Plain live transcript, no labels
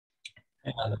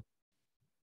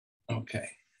Okay.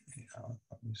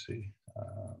 Let me see.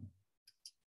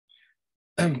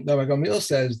 Rabbi Gamliel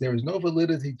says there is no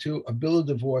validity to a bill of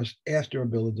divorce after a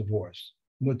bill of divorce,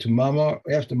 nor to mamar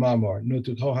after mamar, nor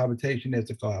to cohabitation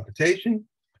after cohabitation,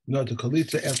 nor to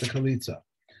kalitza after kalitza.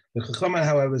 The Chachamim,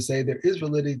 however, say there is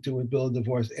validity to a bill of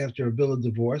divorce after a bill of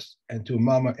divorce and to a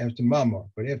mamar after mamar,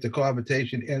 but after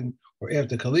cohabitation and or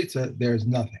after kalitza, there is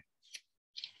nothing.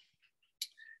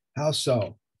 How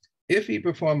so? If he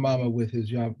performed mama with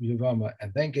his Yevama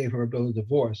and then gave her a bill of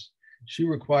divorce, she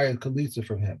requires kalitza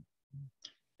from him.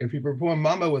 If he performed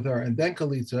mama with her and then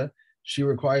kalitza, she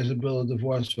requires a bill of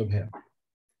divorce from him.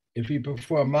 If he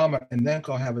performed mama and then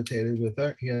cohabitated with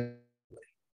her,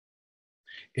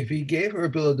 if he gave her a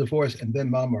bill of divorce and then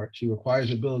mama, she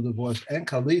requires a bill of divorce and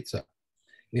kalitza.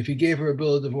 If he gave her a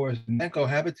bill of divorce and then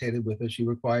cohabitated with her, she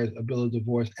requires a bill of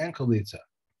divorce and kalitza.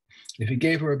 If he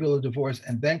gave her a bill of divorce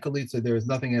and then kalitza, there is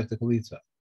nothing after kalitza.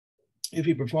 If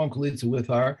he performed kalitza with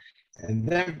her and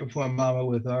then performed mama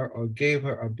with her, or gave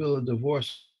her a bill of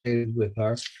divorce with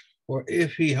her, or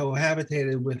if he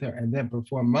cohabitated with her and then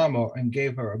performed mama and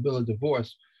gave her a bill of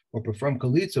divorce, or performed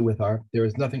kalitza with her, there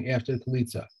is nothing after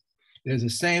kalitza. It is the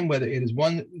same whether it is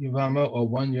one Yevama or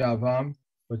one Yavam,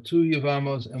 or two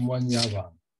Yevamos and one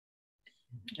Yavam.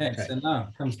 Okay, so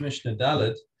now comes Mishna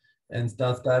Dalet and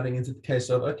starts diving into the case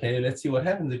of, okay, let's see what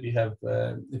happens if you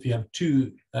have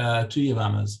two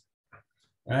Yevamas,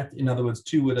 right? In other words,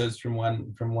 two widows from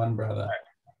one brother.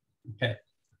 Okay,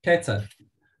 Ketzer.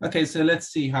 Okay, so let's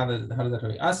see how does that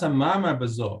work. Asa mama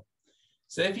bazor.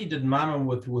 So if he did mama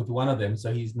with one of them,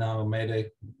 so he's now made a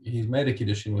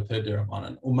kiddushin with her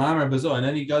derabanan, or mama bazor, and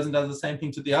then he goes and does the same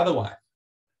thing to the other wife.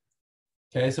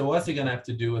 Okay, so what's he going to have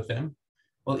to do with them?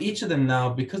 Well, each of them now,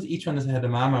 because each one has had a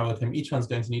mama with him, each one's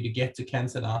going to need to get to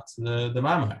cancel out the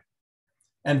mama.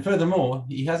 And furthermore,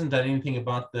 he hasn't done anything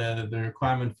about the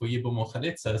requirement for yibum or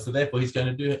chalitza, so therefore he's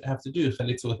going to have to do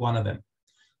chalitza with one of them.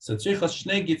 So tzrichas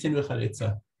shnei gitin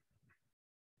v'chalitza.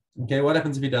 Okay, what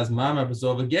happens if he does mama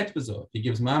b'zor v'get b'zor? If he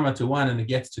gives mama to one and a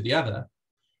get to the other,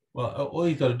 well, all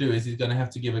he's got to do is he's going to have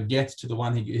to give a get to the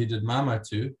one he did mama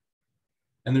to.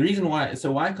 And the reason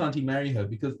why can't he marry her?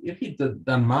 Because if he'd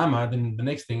done mama, then the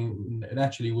next thing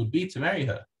naturally would be to marry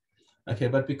her. Okay,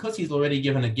 but because he's already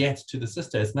given a get to the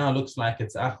sister, it now looks like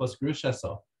it's achos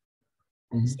grushaso.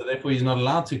 So therefore he's not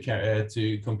allowed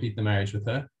to complete the marriage with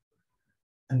her.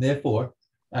 And therefore,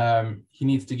 he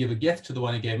needs to give a get to the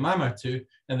one he gave mama to,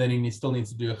 and then he still needs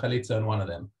to do a chalitza on one of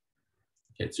them.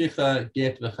 Okay, tzricha,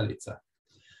 get, v'chalitza.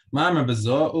 Mama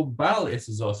bazor ubal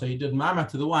esazor. So he did mama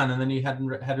to the one, and then he had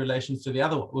relations to the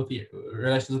other with the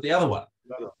other one.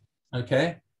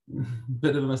 Okay,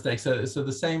 bit of a mistake. So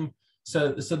the same.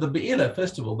 So the be'ila,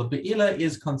 first of all, the be'ila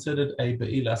is considered a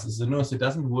be'ila zanus. It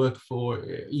doesn't work for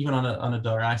even on a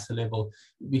doraisa level,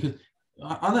 because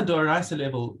on a doraisa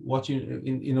level, what you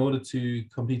in order to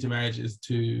complete a marriage is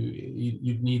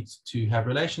you need to have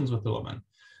relations with the woman.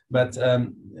 But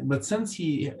since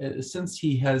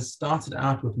he has started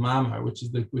out with mama, which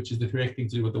is the correct thing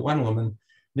to do with the one woman,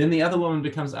 then the other woman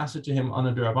becomes asur to him on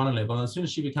a durabanan level. And as soon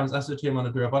as she becomes asur to him on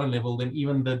a durabanan level, then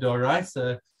even the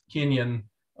doraisa kinyan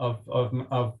of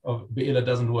be'ila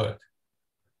doesn't work.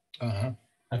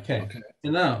 Okay.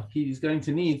 So now he's going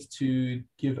to need to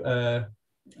give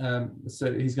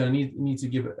he's going to need to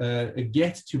give a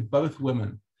get to both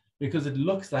women, because it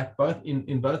looks like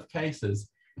in both cases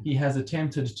he has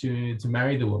attempted to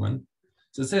marry the woman.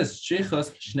 So it says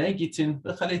sheichos shnei gitin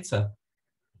v'chalitza.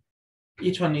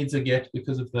 Each one needs a get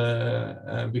because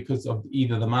of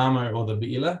either the mama or the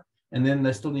be'ila, and then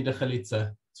they still need a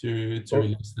chalitza to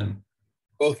release them.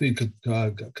 Both need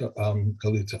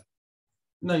chalitza.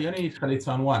 No, you only need chalitza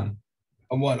on one.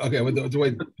 On one, okay. Well,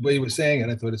 the way you were saying it,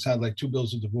 I thought it sounded like two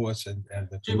bills of divorce and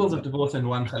two bills of divorce and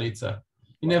one chalitza.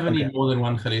 You never need more than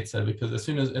one chalitza, because as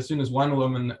soon as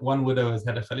one widow has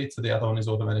had a chalitza, the other one is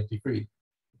automatically freed.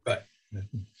 Right.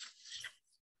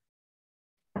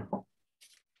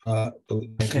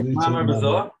 Mama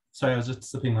bazor. Sorry, I was just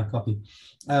sipping my coffee.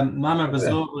 Mama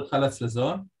bazor chalatz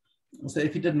lazor. So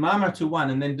if he did mama to one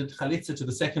and then did chalitza to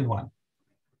the second one,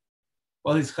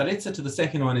 well, his chalitza to the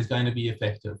second one is going to be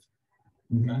effective.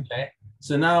 Okay.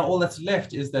 So now all that's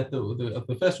left is that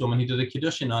the first woman he did a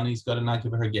kiddushin on, he's got to now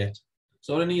give her a get.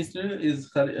 So all he needs to do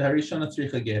is harishona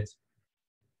tzricha get.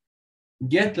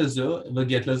 Get lazo,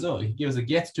 v'get lazo. He gives a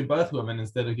get to both women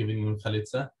instead of giving them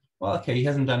chalitza. Well, okay, he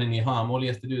hasn't done any harm. All he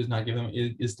has to do is now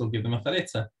still give them a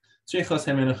chalitza. Tzrichos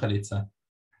hemenu chalitza.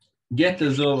 Get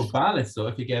lazo v'ba'alezo.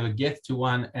 If he gave a get to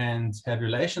one and had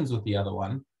relations with the other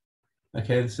one,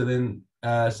 okay, so then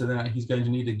he's going to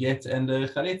need a get and a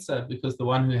chalitza, because the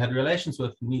one who had relations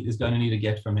with is going to need a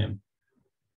get from him.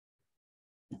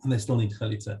 and they still need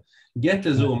chalitza. Get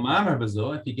lezu mamar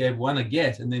bezo, if he gave one a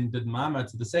get and then did mamar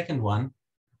to the second one,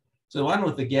 so the one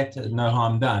with the get, no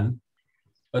harm done,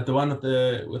 but the one with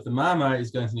the mamar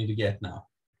is going to need a get now.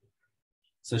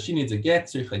 So she needs a get,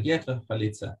 tzricha get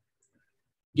v'chalitza.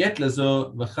 Get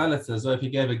lezo v'chalitza. So if he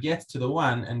gave a get to the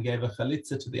one and gave a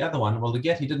chalitza to the other one, well, the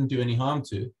get he didn't do any harm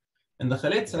to, and the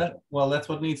chalitza, well, that's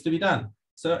what needs to be done.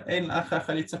 So ein acha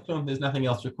chalitza klum. There's nothing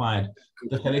else required.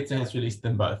 The chalitza has released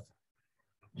them both.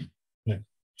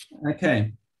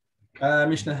 Okay.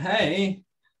 Mishna hey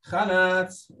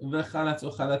chalatz v'chalatz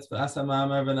uchalatz v'asa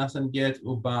mamar v'nasan get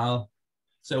ubal.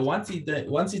 So once he's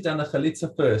done the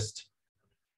chalitza first,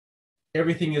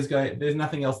 everything is going, there's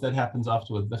nothing else that happens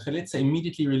afterwards. The chalitza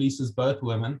immediately releases both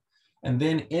women, and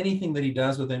then anything that he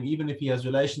does with them, even if he has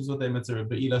relations with them, it's a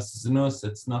be'ilas znus,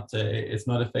 it's not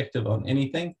effective on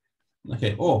anything.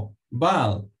 Okay, or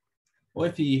Baal, or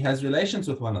if he has relations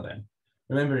with one of them.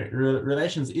 Remember,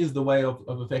 relations is the way of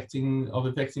affecting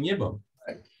Yibum.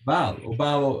 Baal, or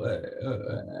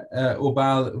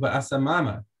Baal v'asa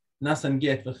mama. Nasan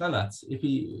get v'chalatz. If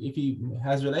he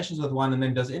has relations with one and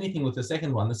then does anything with the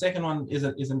second one is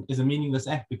a meaningless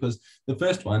act because the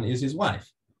first one is his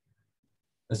wife.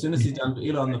 As soon as he's done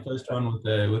be'ilah on the first one with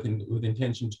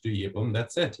intention to do yibum,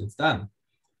 that's it. It's done.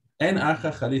 En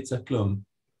archa chalitza klum.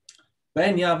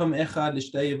 Bein yavam echad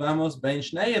l'shtei yevamos, bein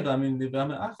shnei yevamim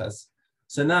l'yevame achas.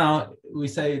 So now we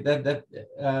say that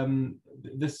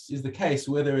this is the case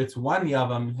whether it's one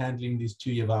yavam handling these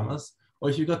two yevamos or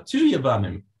if you've got two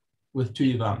yevamim with two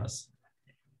Yevamos.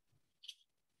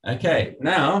 Okay,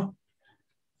 now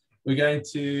we're going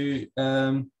to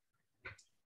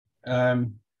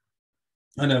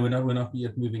oh no, we're not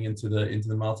yet moving into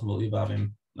the multiple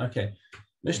Yevamim. Okay.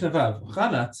 Mishna Vav,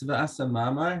 Chalatz v'asa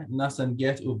mamar nasan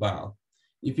get ubal.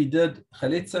 If he did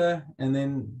chalitza and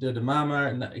then did a mamar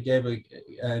and gave a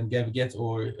get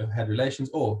or had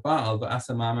relations, or baal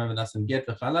v'asa mamar v'nasan get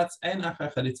v'chalatz ein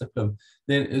acha chalitza plum.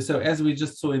 Then, so as we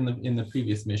just saw in the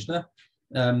previous Mishnah,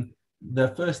 the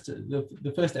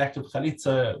first act of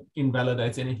chalitza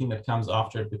invalidates anything that comes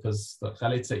after it because the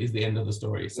chalitza is the end of the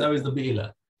story. So is the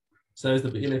be'ilah.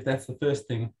 If that's the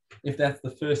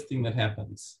first thing that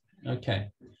happens.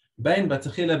 Okay. Bein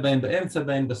b'techila, bein b'emtza,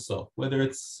 bein b'sof.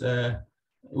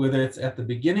 Whether it's at the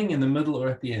beginning, in the middle, or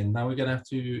at the end. Now we're going to have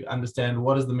to understand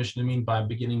what does the Mishnah mean by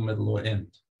beginning, middle, or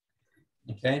end.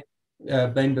 Okay.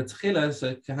 Bein b'techila,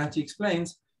 so Kahati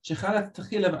explains, shechalat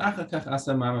techila v'achar kach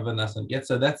asa mama v'nasan get.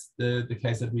 So that's the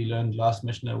case that we learned last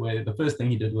Mishnah, where the first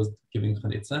thing he did was giving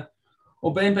chalitza.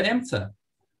 Or bein b'emtza.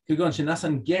 Kugon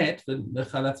shenasan get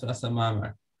v'chalatz v'asa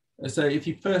mama. So if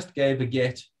he first gave a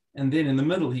get, and then in the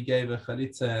middle he gave a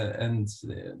chalitza and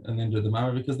then do the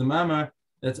mama, because the mama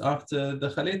that's after the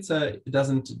chalitza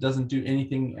doesn't do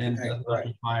anything and does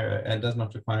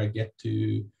not require a get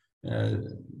to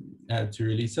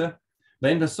release her.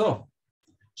 Bein b'sof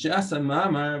she'asa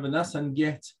mamar v'nasan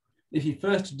get. If he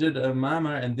first did a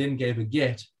mamar and then gave a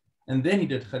get and then he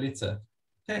did chalitza,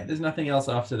 okay, there's nothing else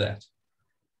after that.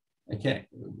 Okay,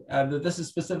 this is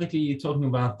specifically talking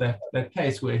about that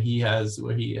case where he has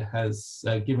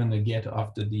given the get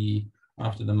after the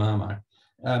mamar.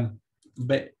 And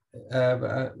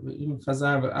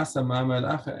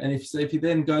if he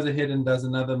then goes ahead and does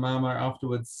another mamar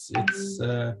afterwards,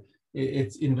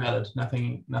 it's invalid.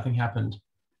 Nothing happened.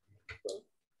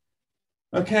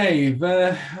 Okay,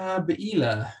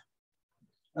 be'ilah.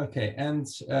 Okay, and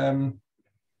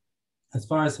as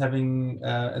far as having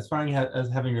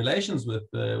relations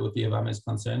with the Yevam is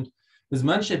concerned, if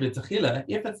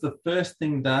it's the first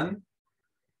thing done,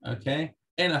 okay,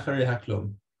 en acharei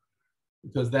haklum,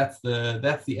 because that's the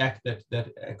act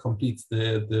that completes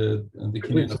the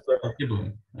kinyan of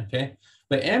kibum. Okay,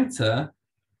 but emta,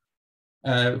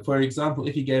 for example,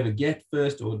 if he gave a get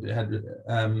first, or had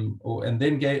and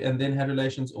then had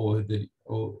relations, or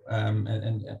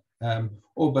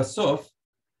basof,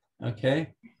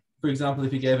 okay. For example,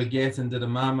 if he gave a get and did a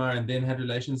mamar and then had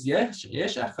relations, yesh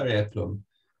acharei klum,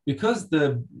 because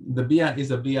the bia is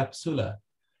a bia psula.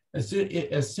 As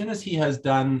soon as he has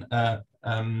done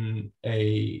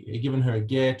given her a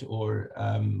get or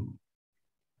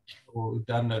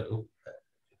done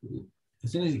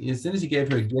as soon as he gave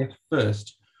her a get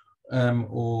first,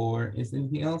 or is there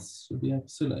anything else? Bia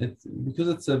psula.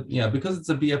 Because it's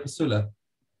a bia psula.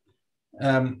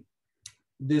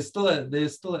 There's still a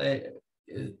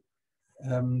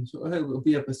so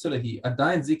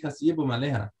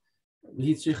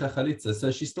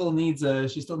she still needs a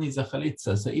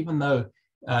chalitza. So even though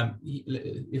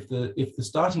if the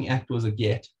starting act was a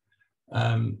get,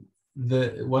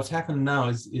 what's happened now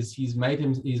is he's made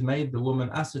the woman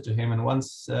asa to him, and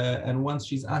once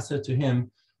she's asa to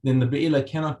him, then the be'ila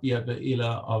cannot be a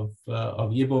be'ila of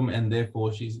yibum, and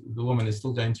therefore the woman is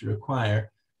still going to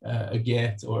require a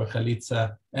get or a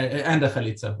chalitza, and a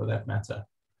chalitza for that matter.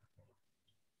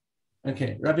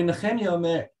 Okay, Rabbi Nechemia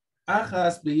Omer,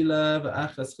 achas be'ila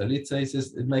v'achas chalitza. He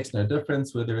says it makes no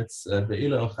difference whether it's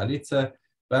be'ila or chalitza.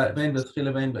 Vein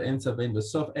b'tchila, vein b'emtza, vein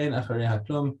b'sof, ein acharei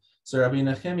haklum. So Rabbi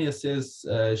Nechemia says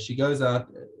she goes out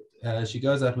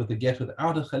with a get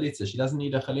without a chalitza. She doesn't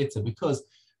need a chalitza because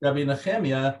Rabbi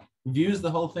Nechemia views the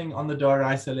whole thing on the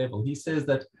Doraisa level. He says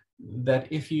that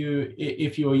if you're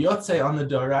Yotze on the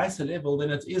Doraisa level, then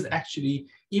it is actually,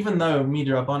 even though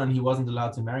Midrabanan he wasn't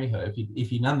allowed to marry her, if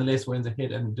he nonetheless went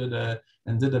ahead and did a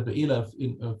Be'ila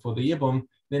for the Yibum,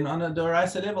 then on a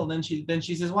Doraisa level, then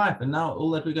she's his wife. And now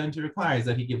all that we're going to require is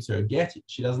that he gives her a get.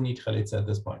 She doesn't need chalitza at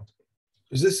this point.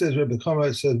 Because this says, Rabbi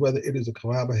Kama says whether it is a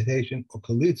cohabitation or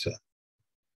chalitza,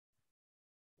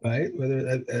 right? Whether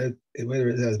it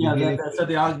has so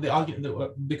the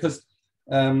argument, because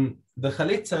the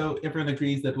chalitza, everyone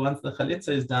agrees that once the chalitza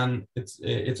is done,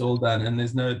 it's all done, and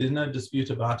there's no dispute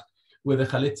about whether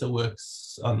chalitza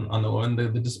works on the woman. The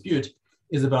dispute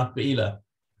is about be'ila,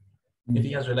 if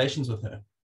he has relations with her,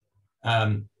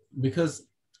 because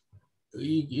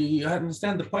you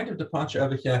understand the point of departure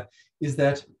over here is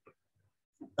that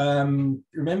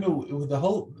remember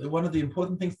one of the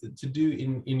important things to do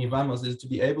in Yevamos is to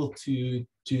be able to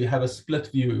have a split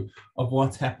view of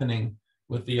what's happening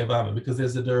with the Yevama, because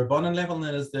there's a Durabanan level and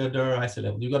there's the Duraisa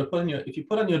level. You've got to if you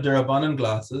put on your Durabanan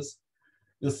glasses,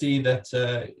 you'll see that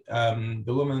the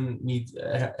woman needs,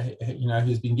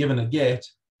 who's been given a get,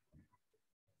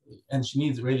 and she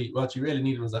really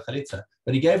needed was a chalitza,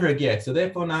 but he gave her a get, so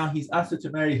therefore now he's asked her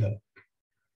to marry her.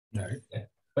 Right. Okay.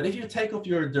 But if you take off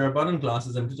your Durabanan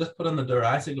glasses and just put on the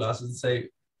Doraisa glasses and say,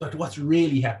 but what's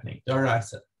really happening?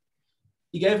 Doraisa.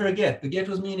 He gave her a get. The get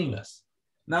was meaningless.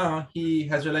 Now he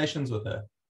has relations with her.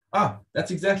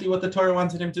 That's exactly what the Torah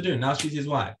wanted him to do. Now she's his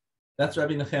wife. That's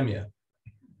Rabbi Nechemia.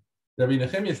 Rabbi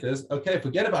Nechemia says, okay,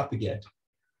 forget about the get.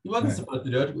 He wasn't supposed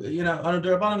to do it. On a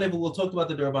Durabanan level, we'll talk about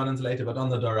the Durabanans later, but on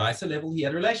the Doraisa level, he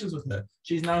had relations with her.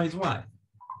 She's now his wife.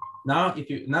 Now,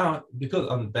 because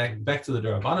back to the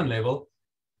Durabanan level,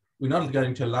 we're not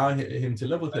going to allow him to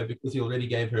live with her because he already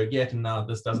gave her a get, and now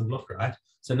this doesn't look right.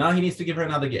 So now he needs to give her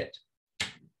another get.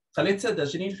 Chalitza,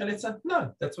 does she need chalitza?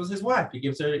 No, that was his wife. He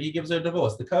gives her a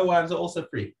divorce. The co-wives are also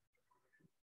free.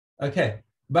 Okay,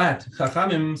 but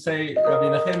Chachamim say,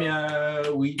 Rabbi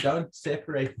Nechemia, we don't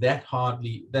separate that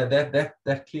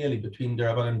clearly between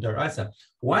Durabanan and Doraisa.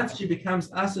 Once she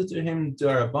becomes asa to him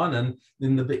Durabanan,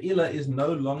 then the Be'ila is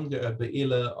no longer a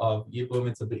Be'ila of Yibum,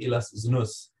 it's a Be'ila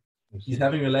Znus. He's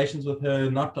having relations with her,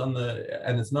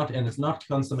 and it's not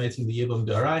consummating the Yibum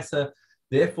Doraisa.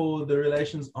 Therefore, the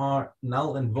relations are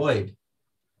null and void.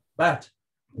 But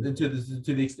to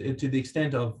the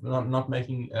extent of not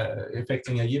making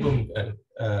affecting a Yibum,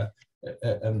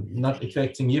 not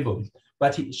affecting Yibum,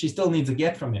 but she still needs a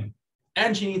get from him,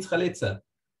 and she needs chalitza.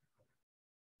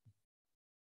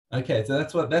 Okay, so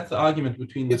that's the argument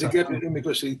between the. It's a get from him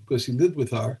because he lived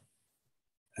with her.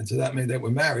 And so that meant that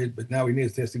we're married, but now he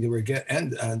needs to give her a get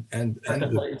and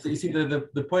so you see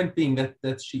the point being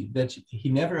that he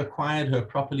never acquired her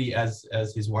properly as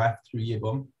his wife through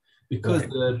Yibum, because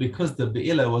the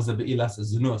Be'ila was a Be'ila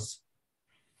Znus.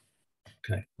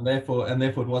 Okay. And therefore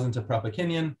it wasn't a proper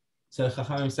Kenyan. So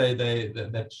Chachamim say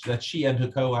that she and her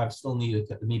co-wives still need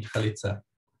chalitza.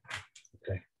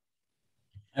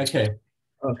 Okay.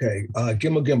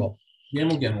 Gimel.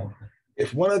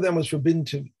 If one of them was forbidden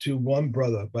to one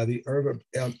brother by the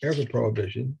Erva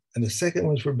prohibition, and the second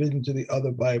was forbidden to the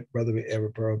other by brother by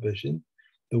Erva prohibition,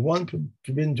 the one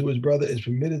forbidden to his brother is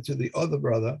permitted to the other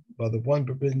brother, while the one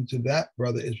forbidden to that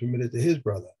brother is permitted to his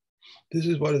brother. This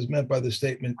is what is meant by the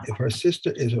statement, if her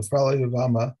sister is a fellow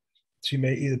Yevama, she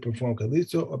may either perform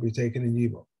chalitza or be taken in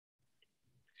Yibum.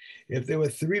 If there were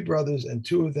 3 brothers and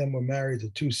 2 of them were married to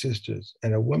 2 sisters,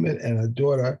 and a woman and her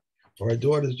daughter, or a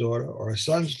daughter's daughter, or a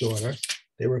son's daughter,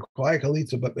 they require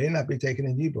chalitza but may not be taken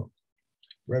in Yibum.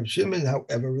 Reb Shimon,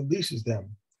 however, releases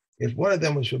them. If one of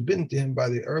them was forbidden to him by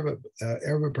the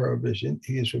Erva prohibition,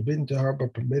 he is forbidden to her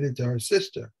but permitted to her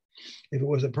sister. If it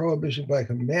was a prohibition by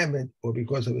commandment or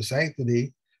because of a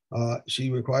sanctity,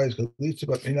 she requires chalitza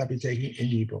but may not be taken in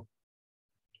Yibum.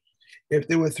 If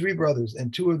there were 3 brothers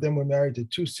and 2 of them were married to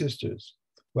 2 sisters,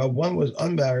 while one was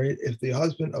unmarried, if the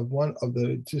husband of one of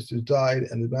the sisters died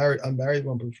and the unmarried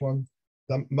one performed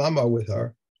the mama with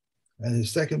her, and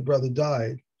his second brother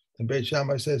died, and Beit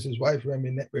Shammai says his wife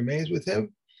remains with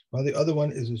him, while the other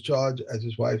one is his charge as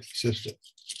his wife's sister.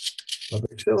 But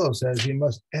Shilo says he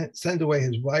must send away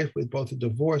his wife with both a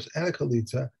divorce and a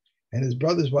chalitza, and his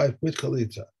brother's wife with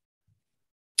chalitza.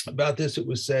 About this it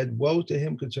was said, woe to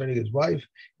him concerning his wife,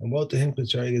 and woe to him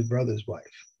concerning his brother's wife.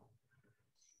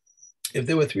 If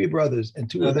there were three brothers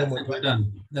and two of them were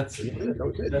done. That's it. All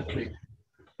right.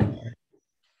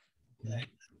 Okay.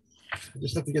 I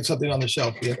just have to get something on the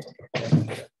shelf here.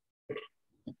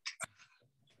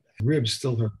 Ribs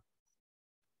still hurt.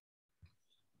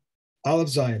 Aleph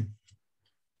Zion.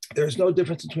 There is no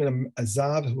difference between a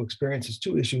Zav who experiences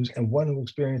two issues and one who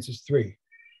experiences three,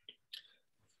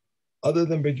 other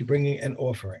than bringing an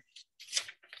offering.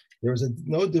 There is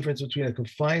no difference between a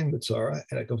confined mitzvah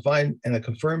and a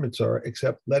confirmed mitzvah,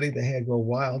 except letting the hair grow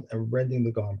wild and rending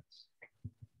the garments.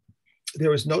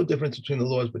 There is no difference between the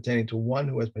laws pertaining to one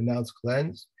who has pronounced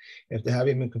cleansed after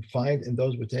having been confined and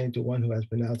those pertaining to one who has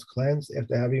pronounced cleansed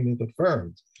after having been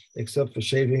confirmed, except for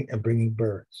shaving and bringing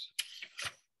birds.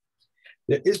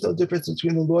 There is no difference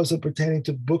between the laws pertaining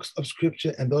to books of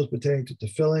scripture and those pertaining to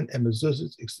tefillin and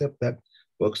mezuzahs, except that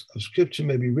books of scripture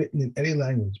may be written in any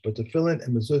language, but tefillin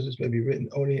and mezuzahs may be written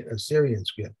only in Assyrian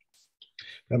script.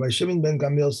 Rabbi Shimon ben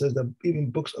Gamliel says that even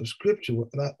books of scripture were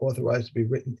not authorized to be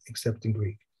written except in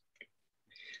Greek.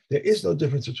 There is no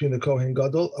difference between the Kohen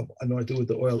Gadol anointed with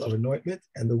the oil of anointment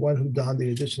and the one who donned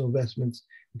the additional vestments,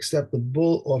 except the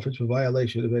bull offered for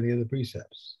violation of any of the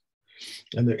precepts.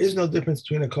 And there is no difference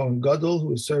between a Kohen Gadol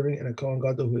who is serving and a Kohen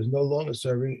Gadol who is no longer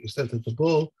serving, except that the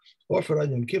bull offered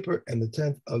on Yom Kippur and the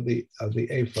 10th of the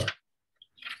Ephah.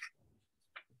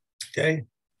 Okay?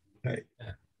 All right.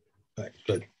 All right,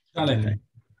 good. Okay.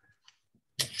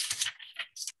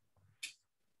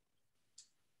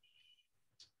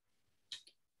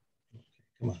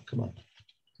 Come on.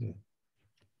 Yeah.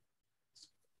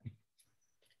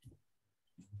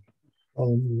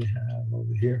 Oh, we have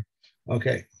over here.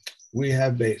 Okay, we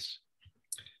have base.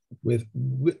 With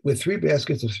three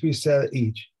baskets of 3 seah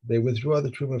each, they withdraw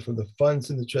the truma from the funds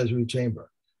in the treasury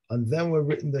chamber. On them were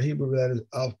written the Hebrew letters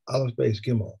Aleph, Beis,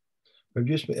 Gimel. Rabbi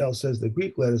Yishmael says the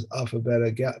Greek letters Alpha,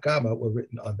 Beta, Gamma were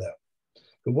written on them.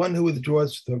 The one who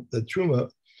withdraws the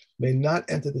truma may not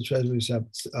enter the treasury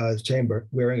chamber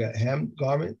wearing a hem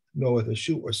garment, nor with a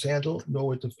shoe or sandal, nor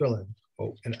with tefillin,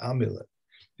 or an amulet,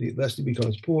 lest he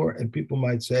becomes poor, and people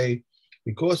might say,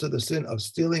 because of the sin of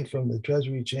stealing from the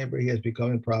treasury chamber, he has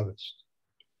become impoverished.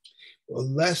 Or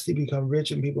lest he become rich,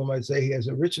 and people might say he has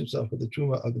enriched himself with the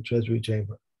truma of the treasury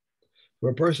chamber. For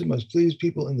a person must please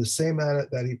people in the same manner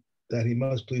that he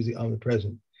must please the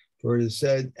omnipresent. For it is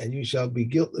said, and you shall be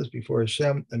guiltless before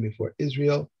Hashem and before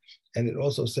Israel. And it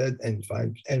also said, and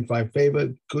find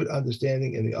favor, good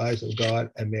understanding in the eyes of God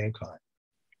and mankind.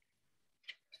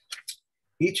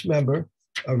 Each member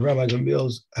of Rabbi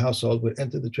Gamliel's household would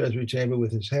enter the treasury chamber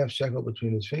with his half shekel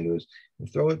between his fingers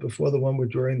and throw it before the one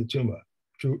withdrawing the truma.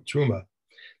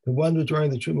 The one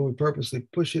withdrawing the truma would purposely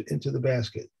push it into the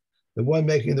basket. The one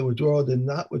making the withdrawal did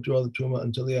not withdraw the truma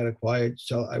until he had acquired,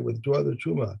 shall I withdraw the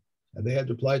truma? And they had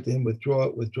replied to him,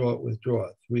 withdraw,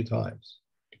 3 times.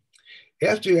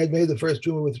 After he had made the first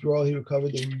truma withdrawal, he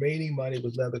recovered the remaining money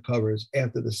with leather covers.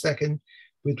 After the second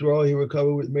withdrawal, he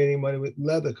recovered with remaining money with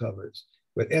leather covers.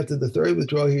 But after the third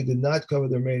withdrawal, he did not cover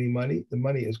the remaining money. The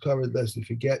money is covered lest he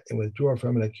forget and withdraw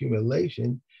from an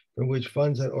accumulation from which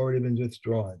funds had already been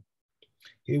withdrawn.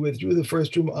 He withdrew the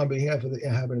first truma on behalf of the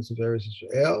inhabitants of Eretz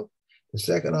Israel, the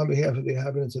second on behalf of the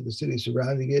inhabitants of the cities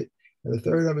surrounding it, and the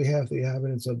third on behalf of the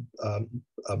inhabitants of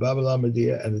Babylon,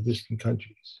 Medea, and the distant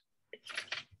countries.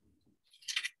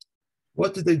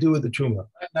 What did they do with the truma?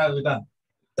 Now we're done.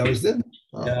 That was it?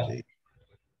 Oh, yeah. Gee.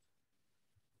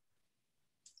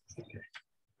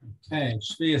 Okay,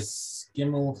 Shvius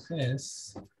Gimel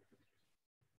Ches.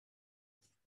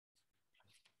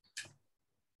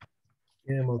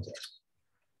 Gimel Ches.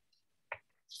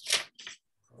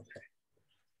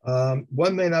 Okay.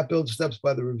 One may not build steps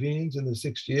by the ravines in the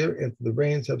 6th year after the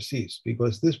rains have ceased,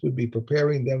 because this would be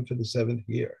preparing them for the 7th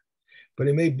year. But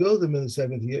he may build them in the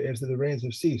 7th year after the rains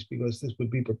have ceased, because this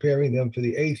would be preparing them for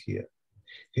the 8th year.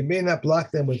 He may not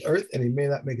block them with earth, and he may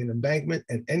not make an embankment,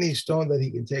 and any stone that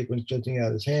he can take when stretching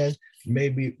out his hand may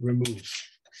be removed.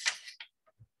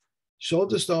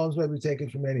 Shoulder stones may be taken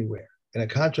from anywhere, and a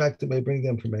contractor may bring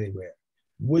them from anywhere.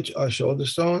 Which are shoulder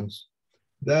stones?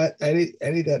 That any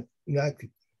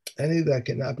that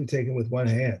cannot be taken with one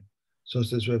hand. So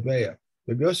says Rav Meir.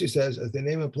 Rabbi Yossi says, as the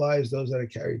name implies, those that are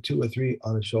carried 2 or 3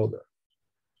 on a shoulder.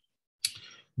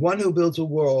 One who builds a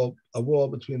wall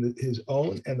between his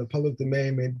own and the public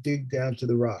domain may dig down to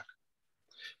the rock.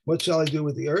 What shall I do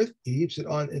with the earth? He heaps it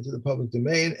on into the public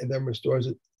domain and then restores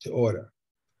it to order.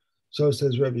 So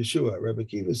says Rabbi Yeshua. Rabbi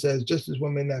Kiva says, just as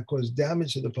one may not cause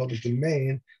damage to the public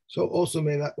domain, so also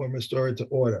may not one restore it to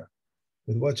order.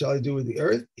 With what shall he do with the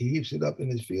earth? He heaps it up in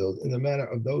his field in the manner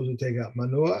of those who take out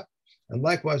manure, and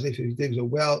likewise if he digs a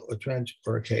well, a trench,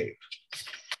 or a cave.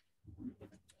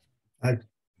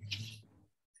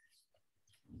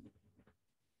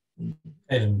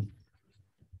 Caleb.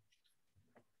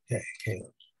 Okay,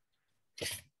 Caleb.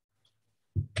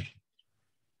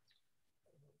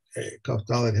 Okay, Kaf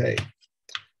Dalet Hey.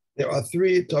 There are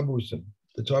three tarbusim.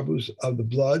 The tarbus of the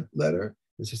blood letter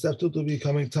is susceptible to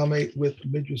becoming tamei with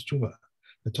midrash tuma.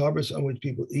 The tarbus on which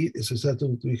people eat is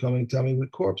susceptible to becoming tamei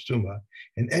with corpse tuma.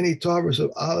 And any tarbus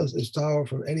of olives is tahor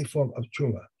from any form of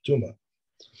tuma.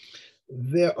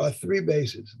 There are three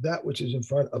bases: that which is in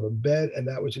front of a bed and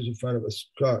that which is in front of a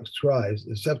scribe is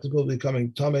susceptible to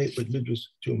becoming tamei with midrash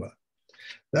tuma.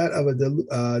 That of a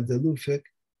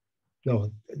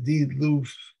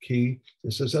delufki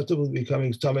is susceptible to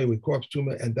becoming tamei with corpse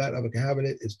tuma, and that of a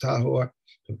cabinet is tahor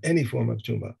from any form of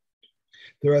tuma.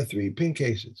 There are three pin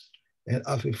cases: an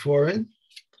afiforin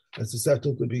is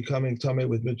susceptible to becoming tamei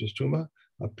with midrash tuma.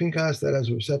 A pinkas that has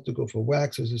a receptacle for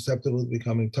wax is susceptible to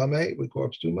becoming tamei with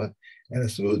corpse tuma, and a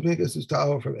smooth pinkas is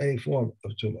tahor from any form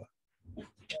of tuma.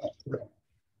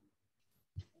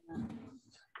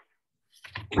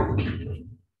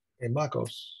 In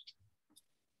Makos.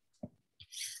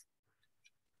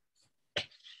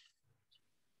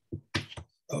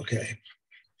 Okay.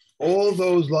 All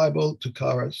those liable to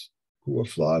karas who were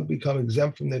flogged become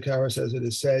exempt from the karas, as it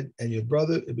is said, and your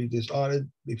brother will be dishonored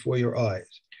before your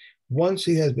eyes. Once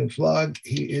he has been flogged,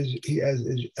 he is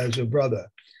as your brother.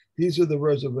 These are the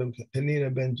words of Penina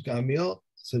ben Gamil,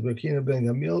 said Rakina ben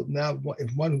Gamil. Now,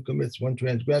 if one who commits one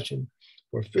transgression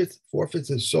forfeits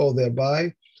his soul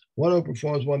thereby, one who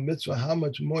performs one mitzvah, how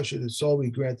much more should his soul be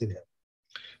granted him?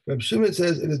 Reb Shimon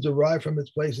says it is derived from its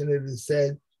place, and it is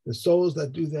said, the souls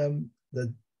that do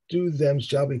them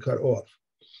shall be cut off,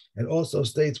 and also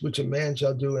states which a man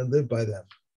shall do and live by them.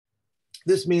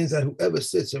 This means that whoever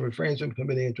sits and refrains from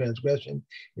committing a transgression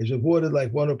is rewarded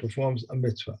like one who performs a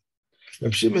mitzvah.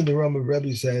 Reb Shimon, the Ram of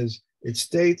Rebbe, says, it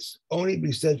states, only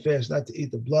be steadfast not to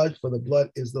eat the blood, for the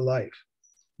blood is the life.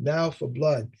 Now for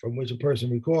blood, from which a person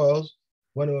recoils,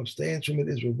 one who abstains from it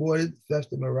is rewarded,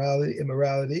 theft,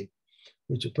 immorality,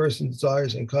 which a person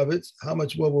desires and covets. How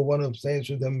much more will one who abstains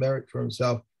from them merit for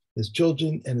himself, his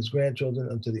children, and his grandchildren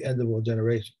unto the end of all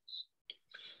generations?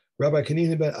 Rabbi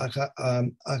Kanina ben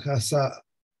Akasia,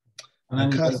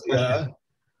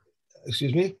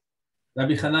 excuse me?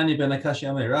 Rabbi Hanani ben Akashi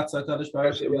Amei, Ratza Kadosh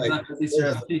Baruch Hu, V'zak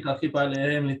Yisrael Tzich Achipa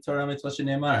Lehem L'Torah Mitzvah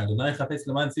Sheneimar, Adonai Chafetz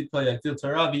L'man Tzidko Yagdil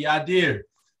Torah V'Yadir.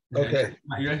 Okay.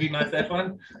 You recognize that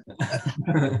one?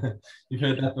 You've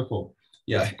heard that before.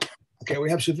 Yeah. Okay, we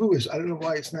have Shavuos. I don't know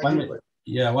why it's not here. But...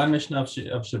 Yeah, one Mishnah of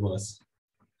Shavuos.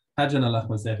 Hajan Alach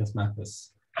Maseches Makkos.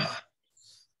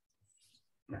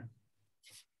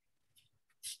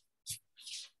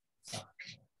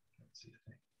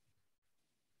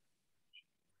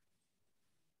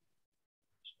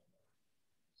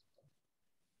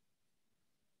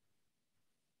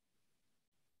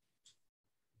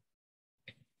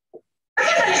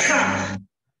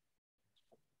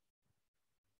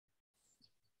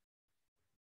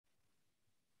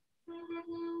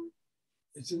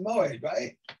 It's in Moed,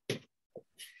 right?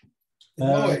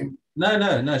 No.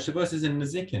 Shavuos is in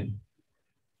Nezikin.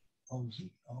 Oh.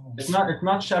 It's not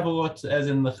Shavuot as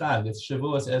in the Chag. It's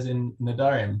Shavuos as in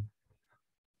Nadarim.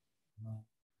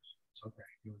 Okay.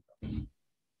 Here we go.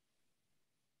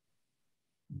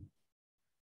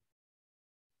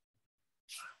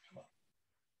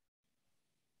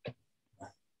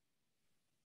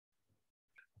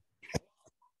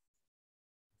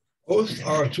 Oaths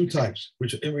are of two types,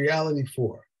 which are in reality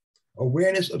four.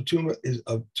 Awareness of tumah is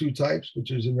of two types,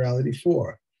 which is in reality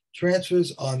four.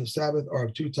 Transfers on the Sabbath are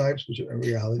of two types, which are in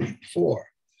reality four.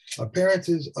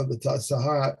 Appearances of the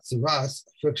Saras,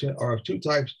 affliction, are of two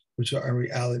types, which are in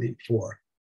reality four.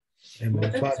 And we'll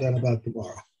find out about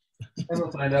tomorrow. And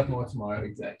we'll find out more tomorrow,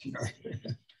 exactly.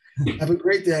 Have a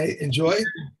great day. Enjoy.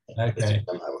 Okay.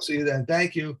 I will see you then.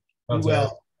 Thank you. Be Okay.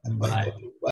 well. Bye. Bye.